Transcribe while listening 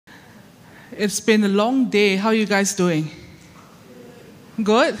It's been a long day. How are you guys doing?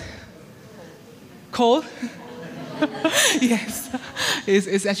 Good? Cold? Yes.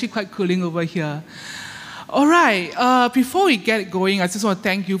 It's actually quite cooling over here. All right. Before we get going, I just want to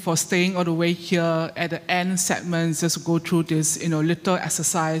thank you for staying all the way here at the end segment, just to go through this, little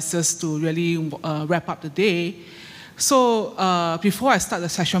exercise just to really wrap up the day. So before I start the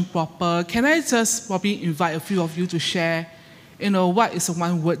session proper, can I just probably invite a few of you to share, what is the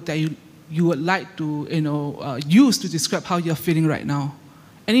one word that you would like to, use to describe how you're feeling right now?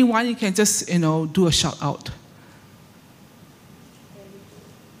 Anyone, you can just, do a shout out.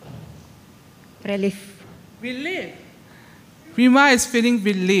 Relief. Relief. Rima is feeling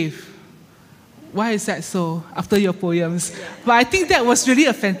relief. Why is that so, after your poems? But I think that was really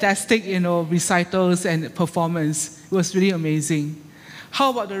a fantastic, recitals and performance. It was really amazing.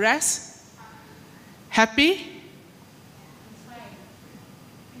 How about the rest? Happy?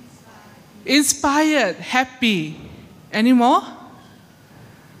 Inspired. Happy. Any more?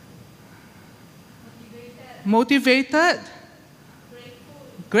 Motivated.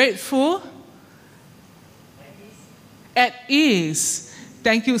 Grateful. At ease.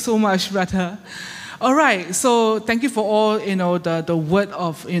 Thank you so much, brother. All right, so thank you for all, the word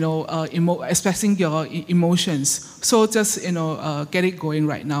of, expressing your emotions. So just, get it going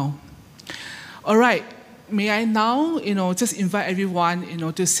right now. All right, may I now, just invite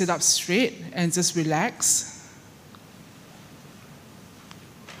everyone, to sit up straight and just relax.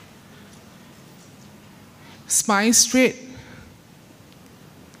 Spine straight.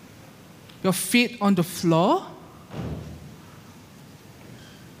 Your feet on the floor.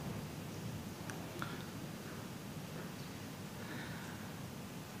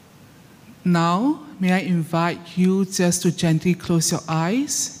 Now, may I invite you just to gently close your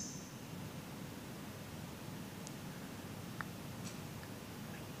eyes.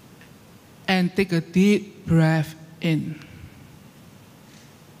 And take a deep breath in.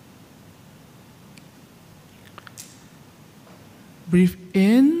 Breathe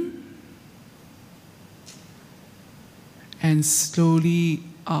in and slowly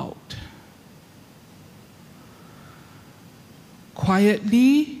out.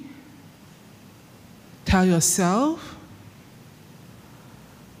 Quietly tell yourself,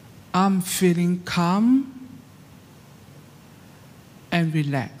 I'm feeling calm and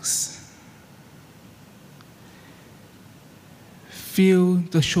relaxed. Feel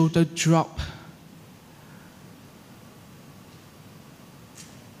the shoulder drop.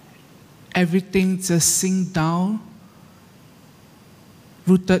 Everything just sink down,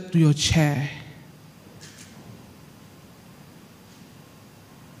 rooted to your chair.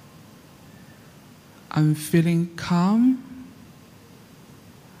 I'm feeling calm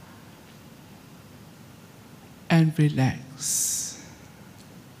and relaxed.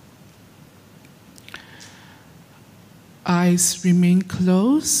 Eyes remain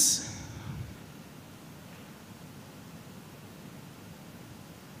closed.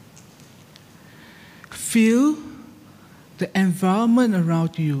 Feel the environment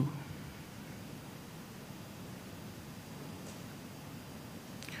around you.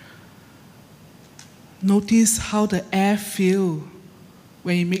 Notice how the air feels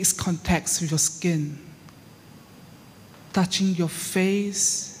when it makes contact with your skin, touching your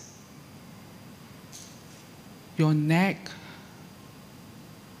face, your neck,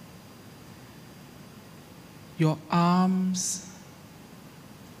 your arms,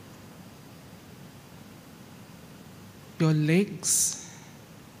 your legs,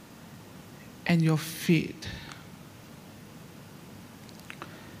 and your feet.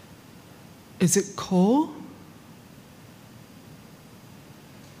 Is it cold?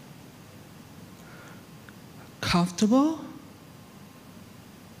 Comfortable?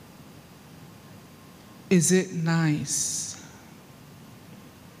 Is it nice?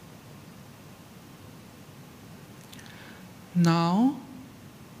 Now,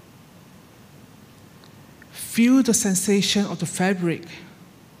 feel the sensation of the fabric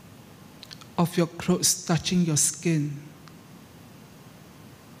of your clothes touching your skin.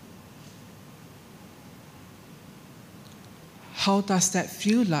 How does that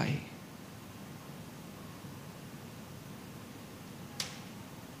feel like?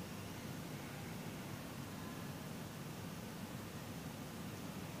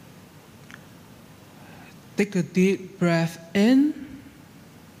 Take a deep breath in.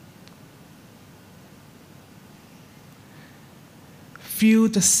 Feel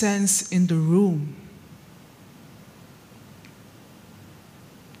the sense in the room.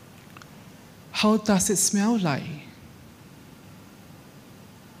 How does it smell like?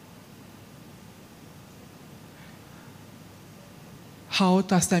 How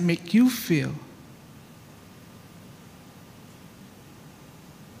does that make you feel?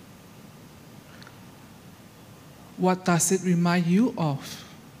 What does it remind you of?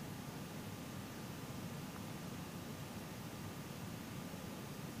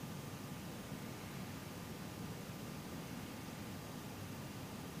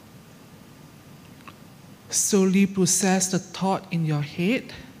 Slowly process the thought in your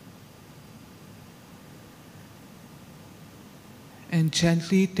head and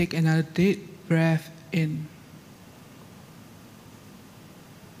gently take another deep breath in.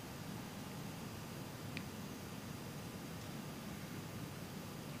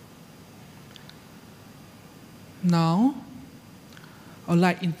 Now, I'd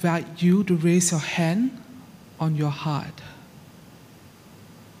like to invite you to raise your hand on your heart.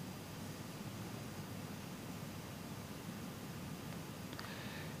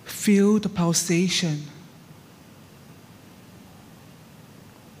 Feel the pulsation.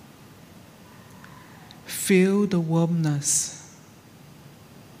 Feel the warmness.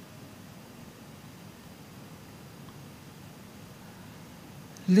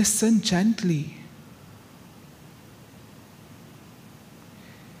 Listen gently.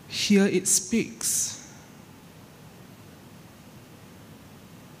 Hear it speaks.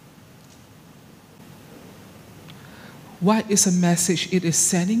 What is the message it is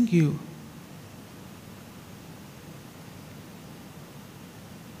sending you?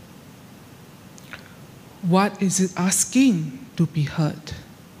 What is it asking to be heard?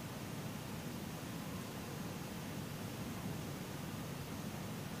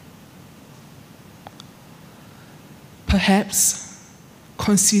 Perhaps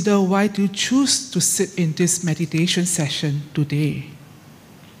consider why do you choose to sit in this meditation session today.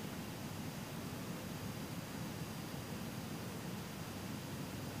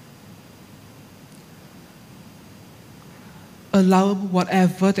 Allow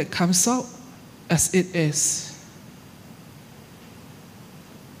whatever that comes out as it is.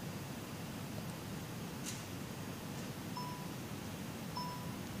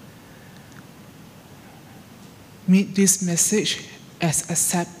 Meet this message as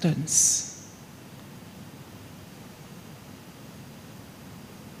acceptance.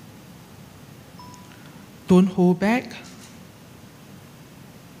 Don't hold back.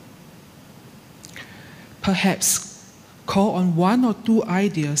 Perhaps call on one or two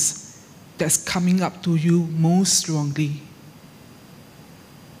ideas that's coming up to you most strongly.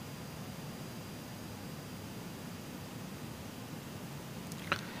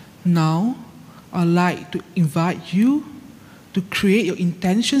 Now, I'd like to invite you to create your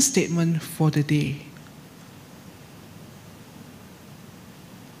intention statement for the day.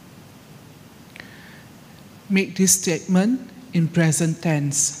 Make this statement in present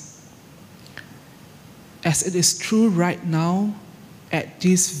tense, as it is true right now at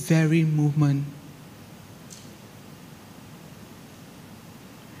this very moment.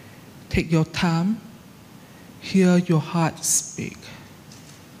 Take your time, hear your heart speak.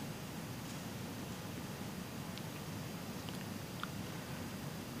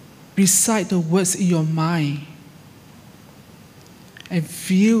 Recite the words in your mind and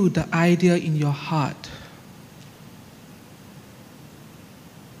feel the idea in your heart.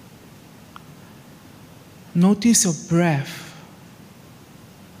 Notice your breath,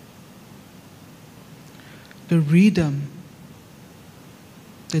 the rhythm,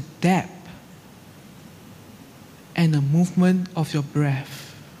 the depth, and the movement of your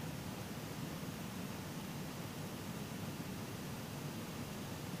breath.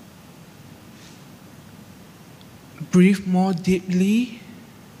 Breathe more deeply.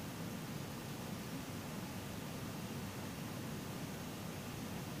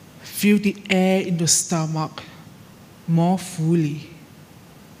 Feel the air in the stomach more fully.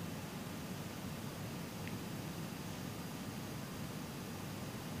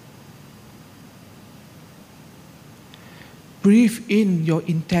 Breathe in your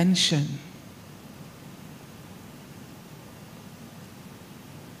intention.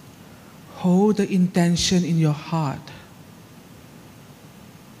 Hold the intention in your heart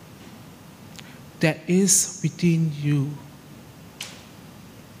that is within you.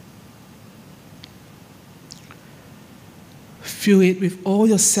 Feel it with all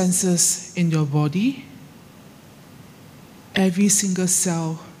your senses in your body, every single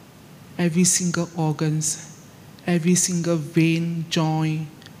cell, every single organs, every single vein, joint,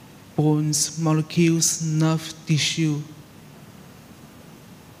 bones, molecules, nerve, tissue.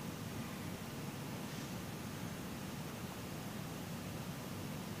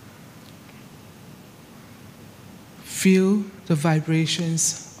 Feel the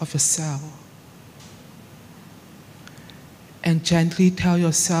vibrations of your cell. and gently tell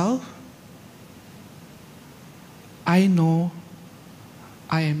yourself, I know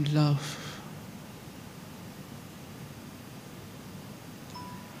I am loved.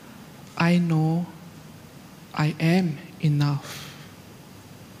 I know I am enough.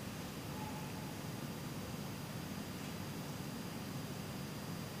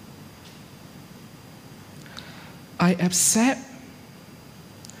 I accept,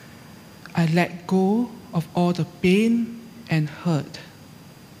 I let go of all the pain and hurt.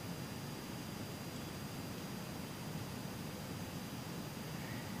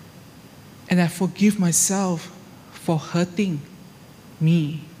 And I forgive myself for hurting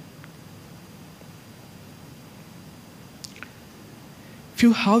me.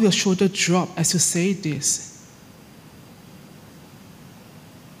 Feel how your shoulder drop as you say this.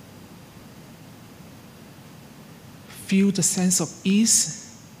 Feel the sense of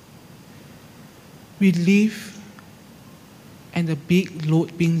ease, relief, and the big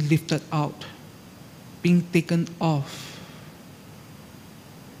load being lifted out, being taken off.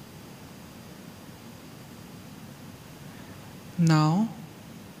 Now,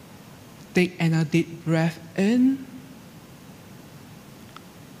 take another deep breath in.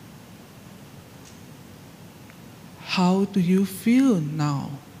 How do you feel now?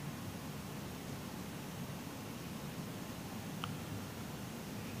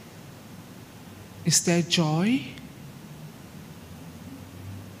 Is there joy,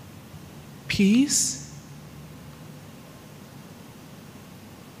 peace,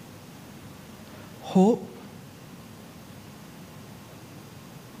 hope?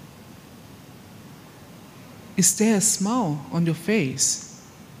 Is there a smile on your face?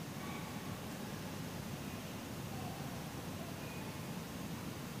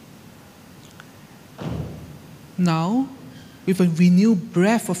 Now, with a renewed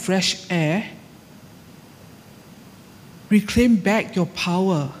breath of fresh air, reclaim back your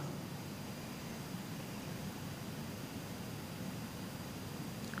power.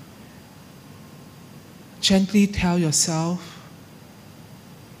 Gently tell yourself,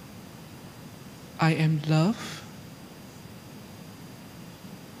 I am loved.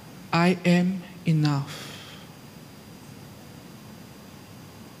 I am enough.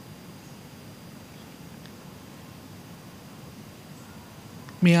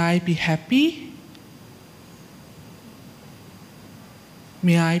 May I be happy?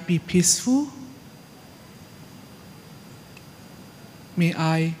 May I be peaceful? May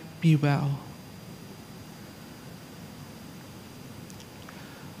I be well?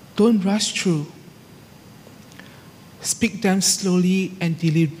 Don't rush through. Speak them slowly and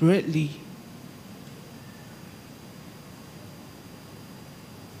deliberately.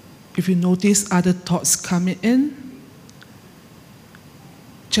 If you notice other thoughts coming in,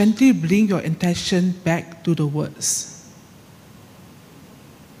 gently bring your attention back to the words.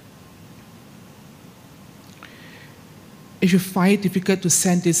 If you find it difficult to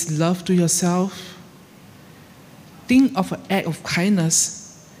send this love to yourself, think of an act of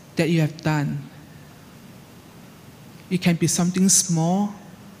kindness that you have done. It can be something small,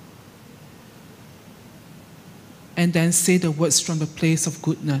 and then say the words from the place of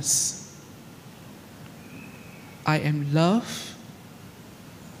goodness. I am loved.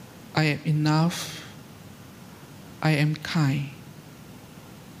 I am enough. I am kind.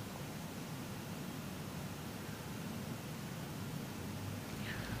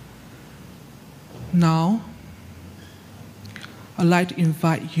 Now, I'd like to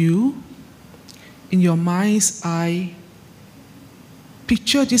invite you, in your mind's eye,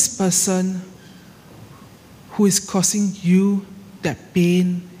 picture this person who is causing you that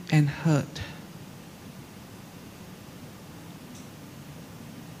pain and hurt.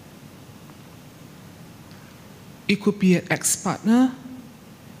 It could be an ex-partner,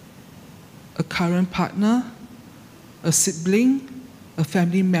 a current partner, a sibling, a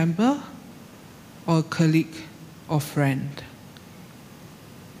family member, or a colleague or friend.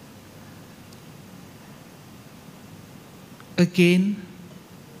 Again,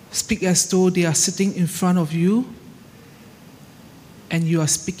 speak as though they are sitting in front of you and you are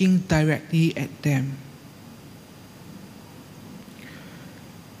speaking directly at them.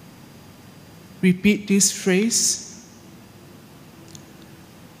 Repeat this phrase.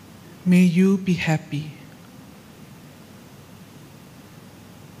 May you be happy.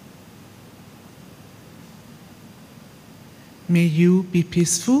 May you be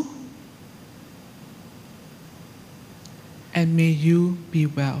peaceful. And may you be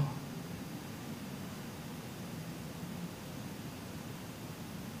well.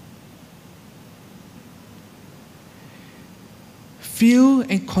 Feel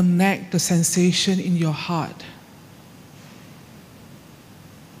and connect the sensation in your heart.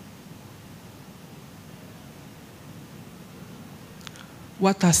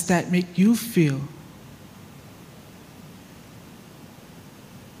 What does that make you feel?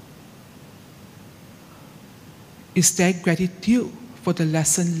 Is there gratitude for the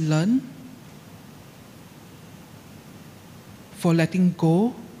lesson learned? For letting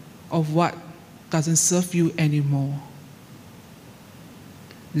go of what doesn't serve you anymore?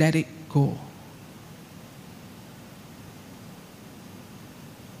 Let it go.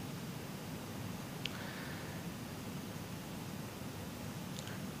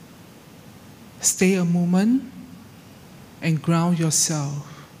 Stay a moment and ground yourself.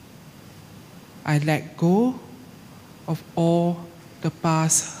 I let go of all the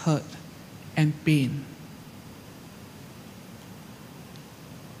past hurt and pain.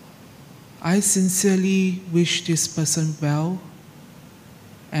 I sincerely wish this person well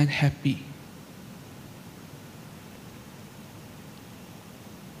and happy.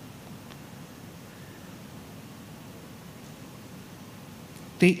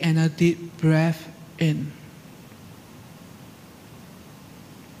 Take another deep breath in.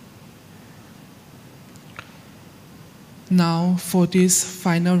 Now, for this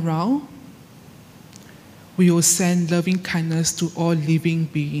final round, we will send loving kindness to all living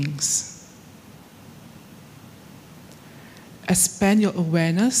beings. Expand your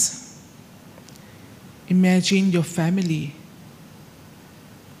awareness. Imagine your family,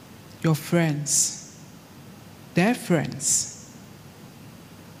 your friends, their friends,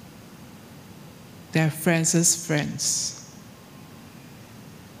 their friends' friends.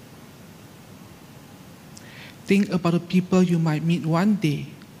 Think about the people you might meet one day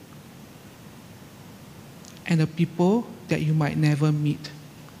and the people that you might never meet.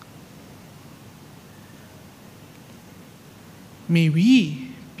 May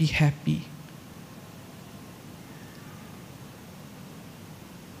we be happy.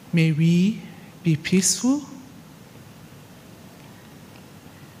 May we be peaceful.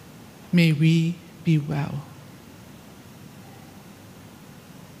 May we be well.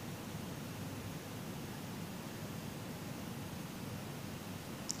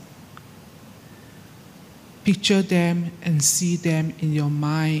 Picture them and see them in your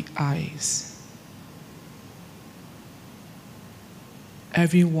mind eyes.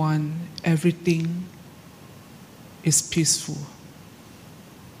 Everyone, everything is peaceful.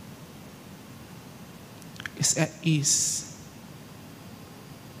 It's at ease.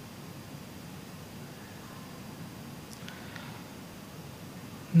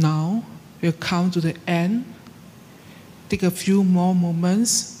 Now, we'll come to the end. Take a few more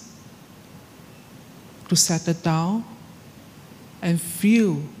moments to settle down and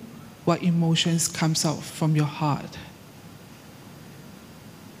feel what emotions comes out from your heart.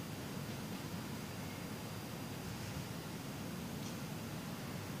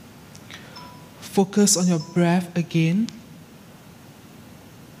 Focus on your breath again.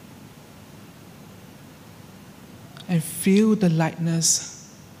 And feel the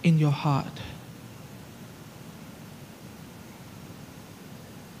lightness in your heart.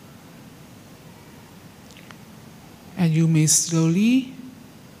 And you may slowly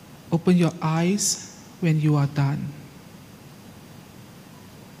open your eyes when you are done.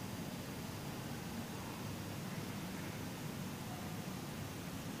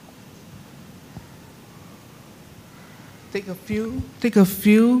 Take a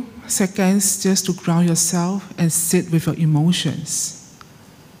few seconds just to ground yourself and sit with your emotions.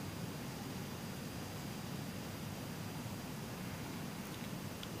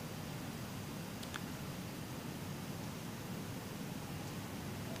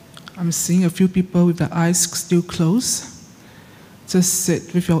 I'm seeing a few people with their eyes still closed. Just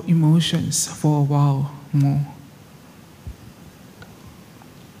sit with your emotions for a while more.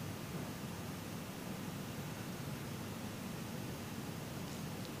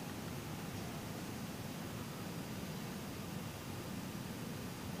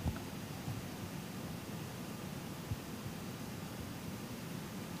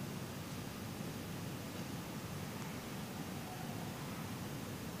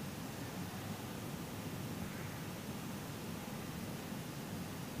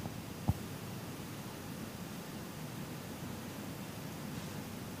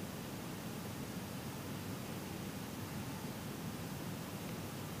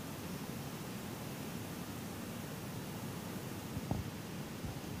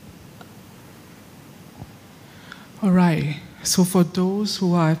 All right, so for those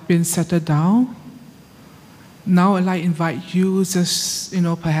who have been settled down, now I'd like to invite you just,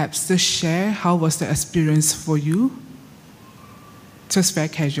 perhaps just share how was the experience for you. Just very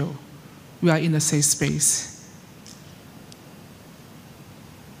casual. We are in a safe space.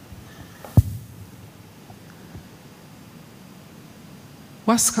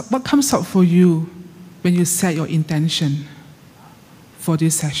 What comes up for you when you set your intention for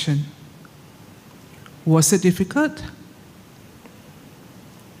this session? Was it difficult?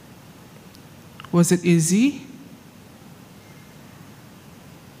 Was it easy?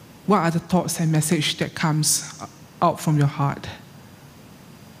 What are the thoughts and message that comes out from your heart?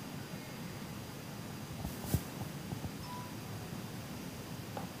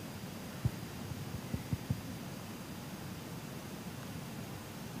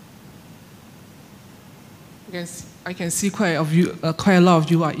 Yes, I can see quite a lot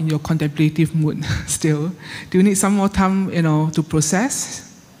of you are in your contemplative mood still. Do you need some more time, to process?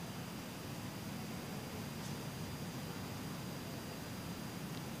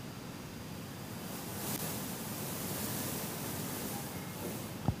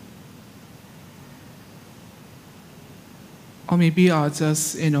 Or maybe I'll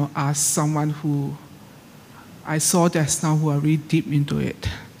just, ask someone who I saw just now who are really deep into it,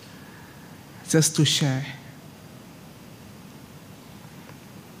 just to share.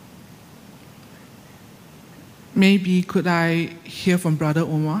 Maybe could I hear from Brother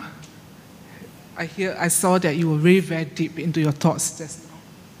Omar? I saw that you were really very deep into your thoughts just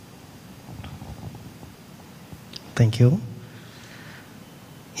now. Thank you.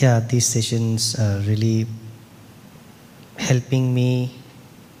 Yeah, these sessions are really helping me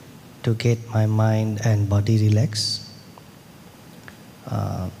to get my mind and body relaxed.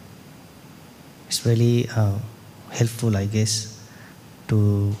 It's really helpful, I guess,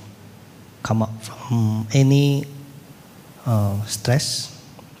 to come up from any stress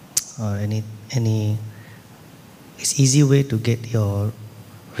or any. It's easy way to get your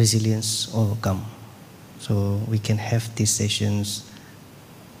resilience overcome. So we can have these sessions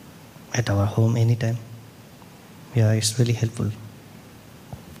at our home anytime. Yeah, it's really helpful.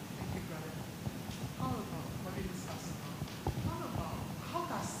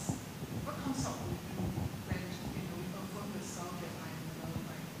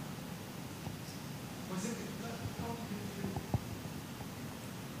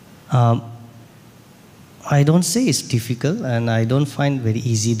 I don't say it's difficult, and I don't find very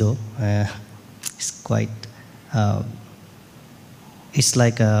easy though. It's quite. It's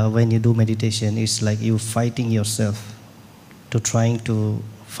like when you do meditation, it's like you fighting yourself to trying to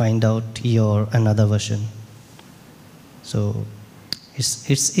find out your another version. So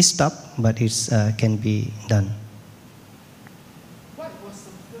it's tough, but it's can be done. What was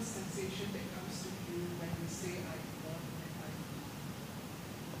the first sensation that comes to you when you say I love my life?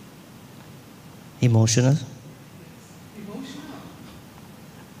 Emotional. Yes. Emotional.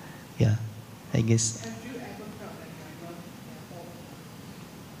 Yeah, I guess. Have you ever felt like I love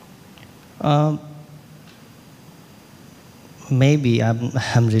at all? Maybe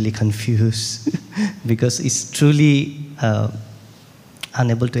I'm really confused because it's truly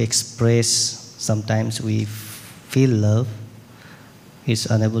unable to express. Sometimes we feel love, it's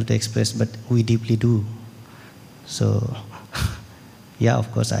unable to express, but we deeply do. So, yeah,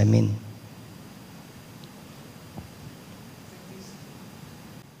 of course, I mean.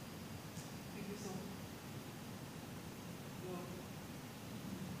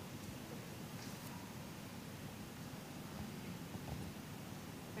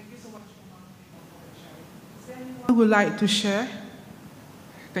 Who would like to share?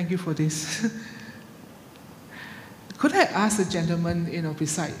 Thank you for this. Could I ask the gentleman,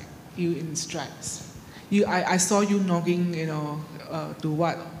 beside you in stripes? I saw you nodding, to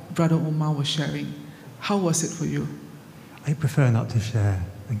what Brother Omar was sharing. How was it for you? I prefer not to share.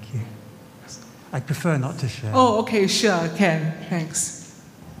 Thank you. I prefer not to share. Oh, okay, sure, can. Thanks.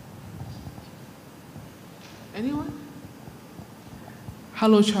 Anyone?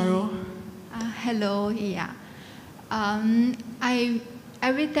 Hello, Charo. Hello, yeah.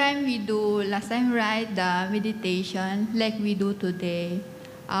 Every time we do last time, right, the meditation like we do today,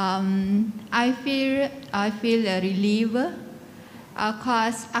 I feel a relief.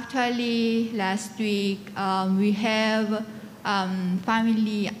 Cause actually last week we have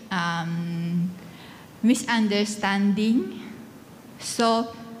family misunderstanding.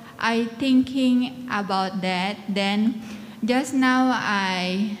 So I thinking about that. Then just now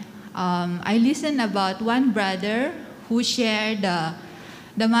I listened about one brother who shared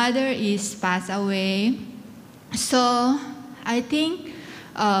the mother is passed away. So I think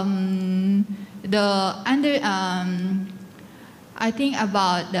I think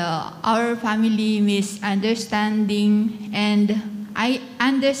about our family misunderstanding, and I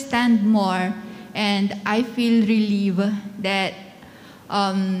understand more, and I feel relieved that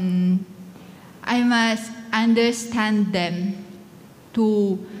I must understand them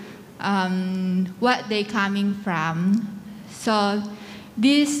to what they coming from. So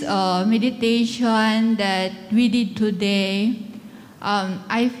this meditation that we did today,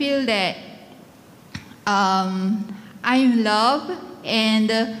 I feel that I'm loved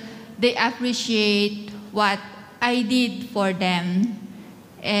and they appreciate what I did for them.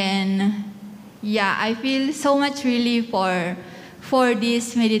 And yeah, I feel so much relief for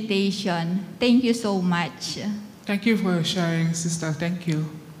this meditation. Thank you so much. Thank you for sharing, sister. Thank you.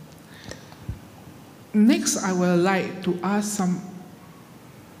 Next, I would like to ask some.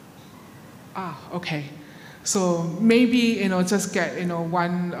 Okay. So maybe just get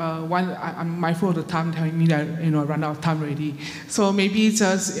one. I'm mindful of the time, telling me that run out of time already. So maybe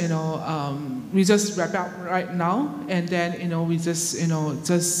just we just wrap up right now, and then we just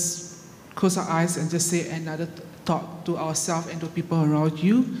just close our eyes and just say another thought to ourselves and to people around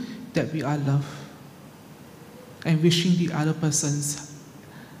you that we are loved, and wishing the other persons,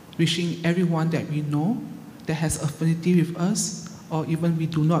 wishing everyone that we know that has affinity with us, or even we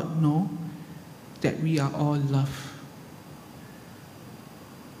do not know, that we are all loved.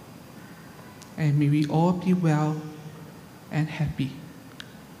 And may we all be well and happy.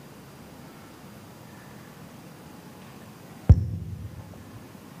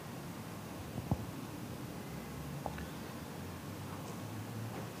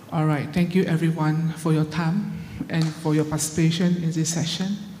 All right, thank you everyone for your time and for your participation in this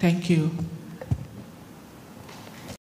session. Thank you.